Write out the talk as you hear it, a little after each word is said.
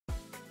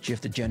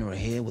Jiffthegeneral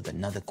here with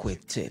another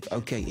quick tip.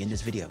 Okay, in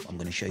this video, I'm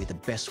going to show you the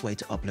best way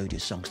to upload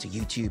your songs to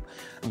YouTube.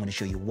 I'm going to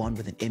show you one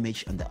with an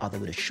image and the other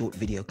with a short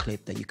video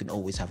clip that you can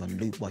always have on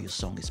loop while your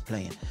song is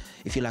playing.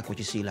 If you like what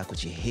you see, like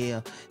what you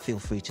hear, feel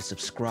free to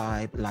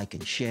subscribe, like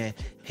and share.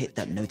 Hit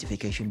that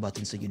notification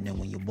button so you know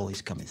when your boy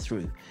is coming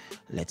through.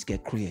 Let's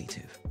get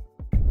creative.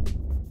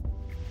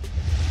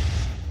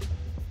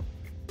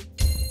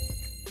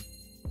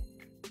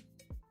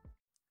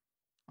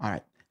 All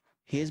right.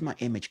 Here's my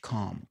image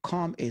Calm.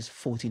 Calm is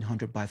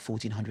 1400 by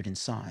 1400 in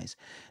size.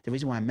 The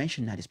reason why I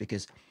mention that is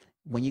because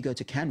when you go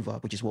to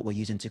Canva, which is what we're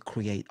using to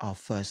create our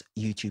first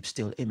YouTube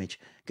still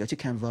image, go to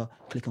Canva,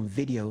 click on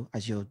video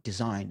as your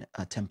design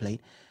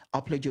template,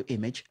 upload your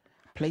image,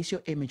 place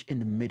your image in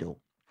the middle.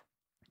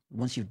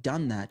 Once you've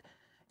done that,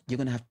 you're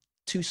going to have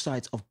two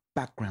sides of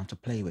background to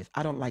play with.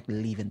 I don't like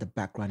leaving the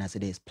background as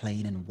it is,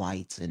 plain and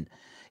white. And,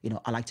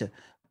 I like to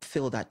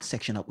fill that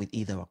section up with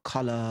either a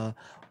color,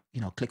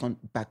 click on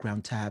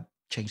background tab,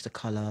 change the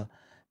color,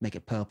 make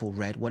it purple,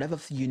 red, whatever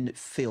you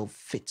feel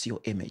fits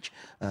your image.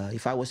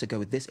 If I was to go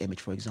with this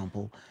image, for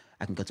example,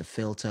 I can go to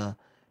filter,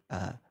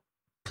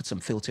 put some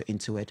filter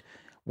into it.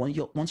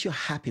 Once you're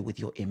happy with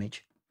your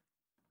image,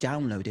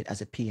 download it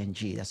as a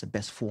PNG. That's the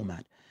best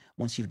format.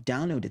 Once you've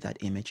downloaded that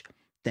image,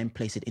 then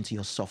place it into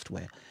your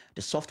software.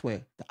 The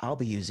software that I'll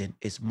be using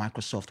is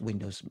Microsoft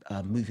Windows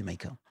Movie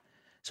Maker.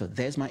 So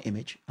there's my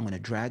image. I'm going to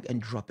drag and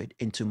drop it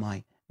into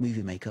my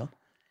Movie Maker.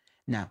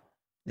 Now,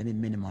 let me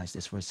minimize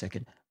this for a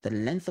second. The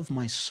length of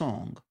my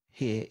song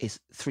here is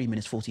 3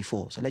 minutes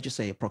 44. So let's just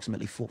say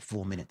approximately 4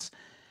 minutes.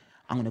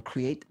 I'm going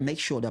to make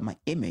sure that my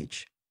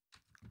image,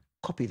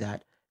 copy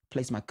that,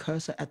 place my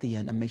cursor at the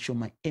end and make sure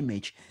my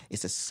image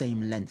is the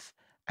same length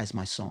as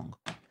my song.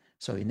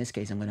 So in this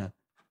case, I'm going to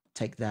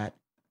take that,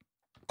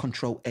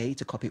 Control A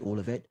to copy all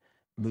of it,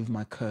 move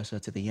my cursor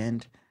to the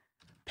end,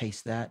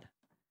 paste that,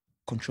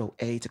 Control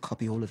A to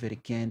copy all of it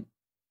again.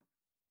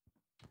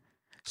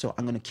 So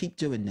I'm going to keep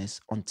doing this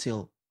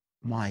until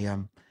my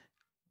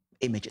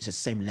image is the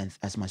same length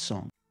as my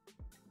song.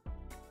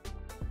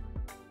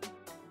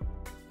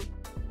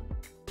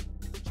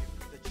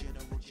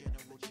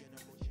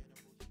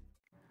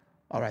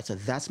 All right, so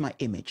that's my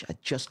image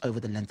at just over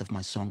the length of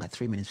my song at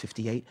 3 minutes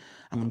 58.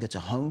 I'm going to go to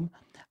Home,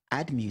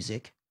 Add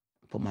Music,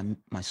 put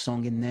my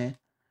song in there,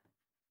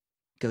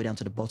 go down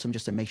to the bottom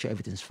just to make sure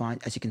everything's fine.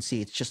 As you can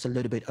see, it's just a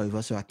little bit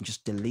over, so I can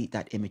just delete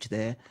that image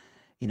there,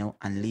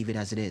 and leave it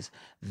as it is.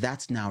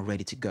 That's now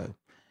ready to go.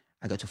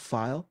 I go to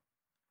File,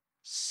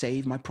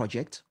 save my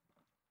project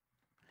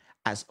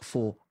as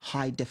for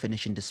high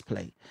definition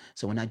display.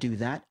 So when I do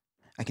that,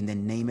 I can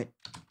then name it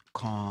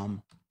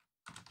Calm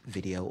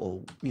Video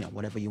or,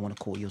 whatever you want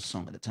to call your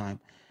song at the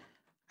time,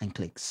 and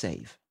click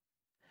Save.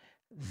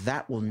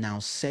 That will now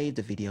save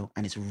the video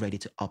and it's ready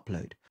to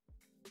upload.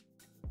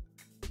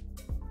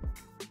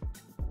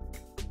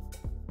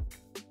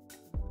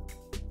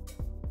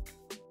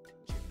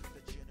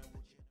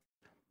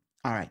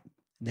 All right,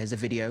 there's a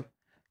video.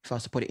 If I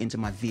was to put it into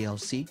my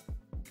VLC,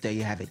 there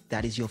you have it.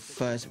 That is your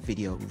first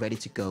video ready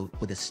to go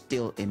with a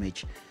still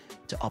image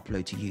to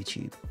upload to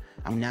YouTube.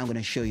 I'm now going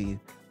to show you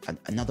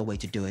another way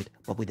to do it,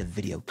 but with a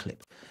video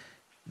clip.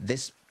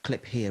 This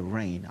clip here,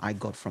 Rain, I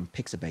got from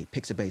Pixabay.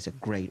 Pixabay is a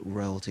great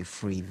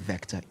royalty-free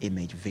vector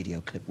image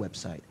video clip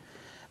website.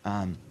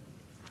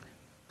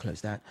 Close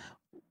that.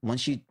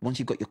 Once you've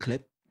got your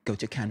clip, go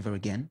to Canva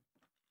again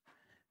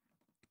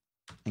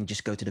and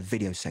just go to the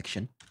video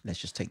section. Let's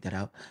just take that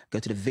out. Go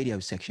to the video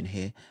section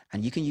here,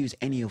 and you can use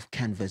any of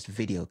Canva's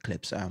video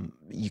clips.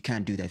 You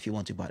can do that if you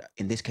want to, but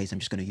in this case, I'm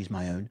just going to use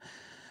my own.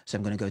 So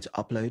I'm going to go to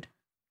Upload,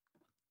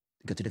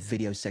 go to the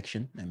video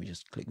section. Let me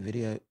just click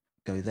Video,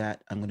 go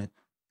that. I'm going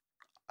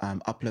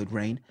to upload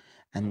Rain,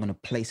 and I'm going to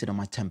place it on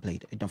my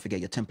template. And don't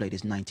forget, your template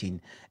is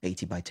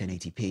 1980 by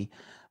 1080p.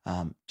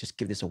 Just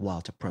give this a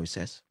while to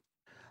process.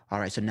 All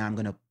right, so now I'm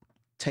going to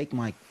take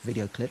my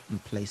video clip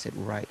and place it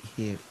right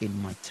here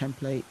in my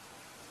template.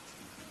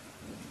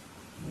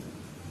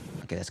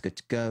 Okay, that's good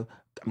to go.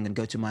 I'm going to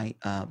go to my,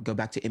 go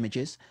back to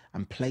images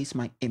and place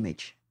my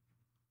image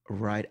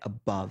right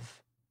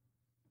above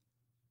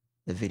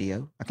the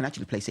video. I can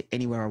actually place it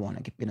anywhere I want.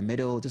 I can in the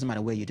middle, it doesn't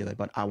matter where you do it,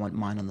 but I want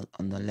mine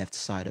on the left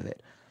side of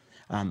it.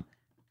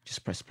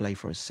 Just press play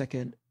for a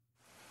second.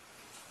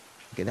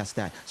 Okay, that's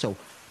that. So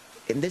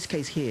in this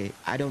case here,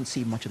 I don't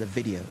see much of the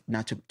video.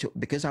 Now,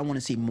 because I want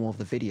to see more of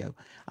the video,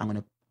 I'm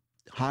going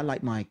to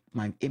highlight my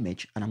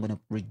image and I'm going to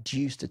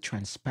reduce the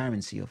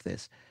transparency of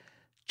this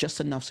just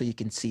enough so you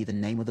can see the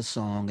name of the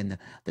song and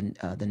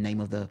the name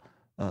of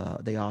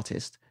the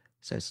artist.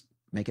 So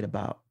make it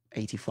about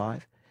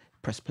 85.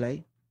 Press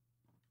play.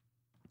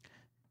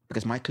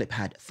 Because my clip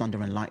had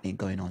thunder and lightning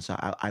going on, so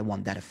I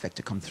want that effect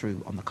to come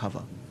through on the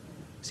cover.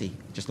 See,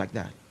 just like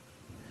that.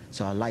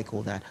 So I like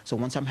all that. So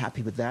once I'm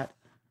happy with that,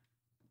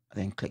 I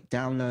then click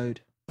download.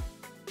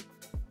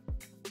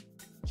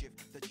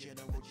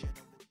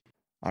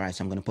 All right,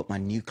 so I'm going to put my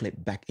new clip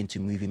back into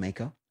Movie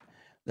Maker.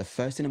 The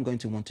first thing I'm going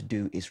to want to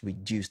do is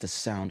reduce the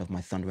sound of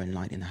my thunder and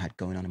lightning I had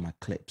going on in my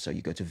clip. So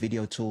you go to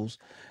Video Tools,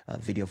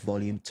 Video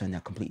Volume, turn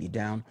that completely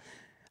down.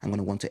 I'm going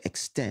to want to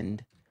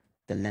extend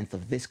the length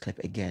of this clip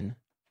again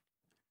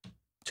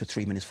to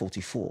 3 minutes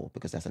 44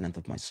 because that's the length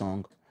of my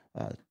song.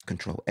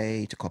 Control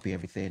A to copy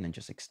everything and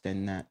just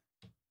extend that.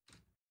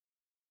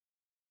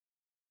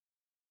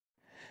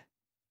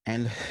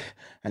 And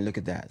look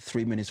at that,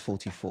 3 minutes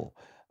 44.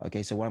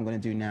 Okay, so what I'm going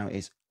to do now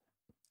is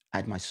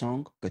add my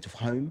song, go to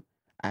home,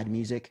 add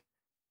music,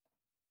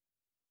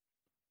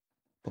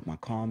 put my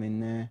calm in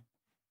there.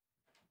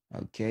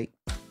 Okay,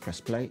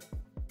 press play.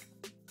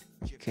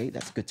 Okay,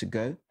 that's good to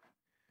go.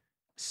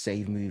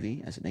 Save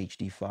movie as an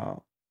HD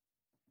file.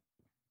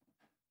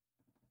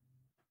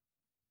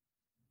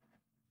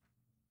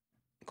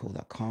 Call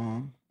that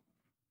calm.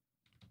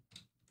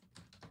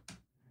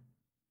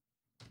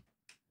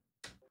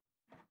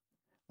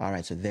 All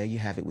right, so there you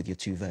have it with your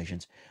two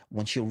versions.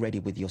 Once you're ready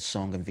with your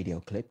song and video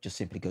clip, just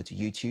simply go to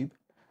YouTube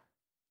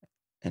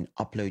and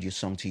upload your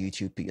song to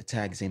YouTube, put your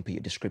tags in, put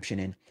your description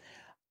in.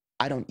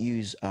 I don't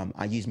use,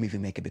 I use Movie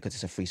Maker because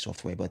it's a free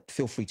software, but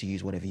feel free to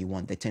use whatever you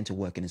want. They tend to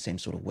work in the same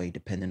sort of way,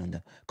 depending on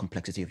the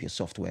complexity of your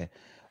software.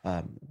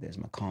 There's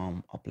my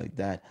calm, upload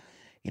that,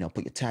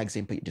 put your tags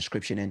in, put your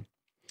description in.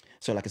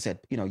 So like I said,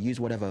 use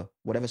whatever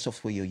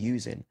software you're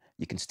using,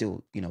 you can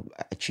still,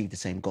 achieve the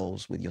same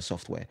goals with your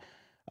software.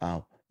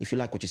 If you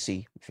like what you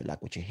see, if you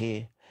like what you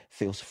hear,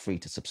 feel free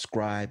to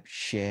subscribe,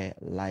 share,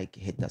 like,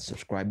 hit that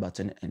subscribe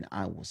button, and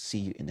I will see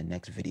you in the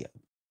next video.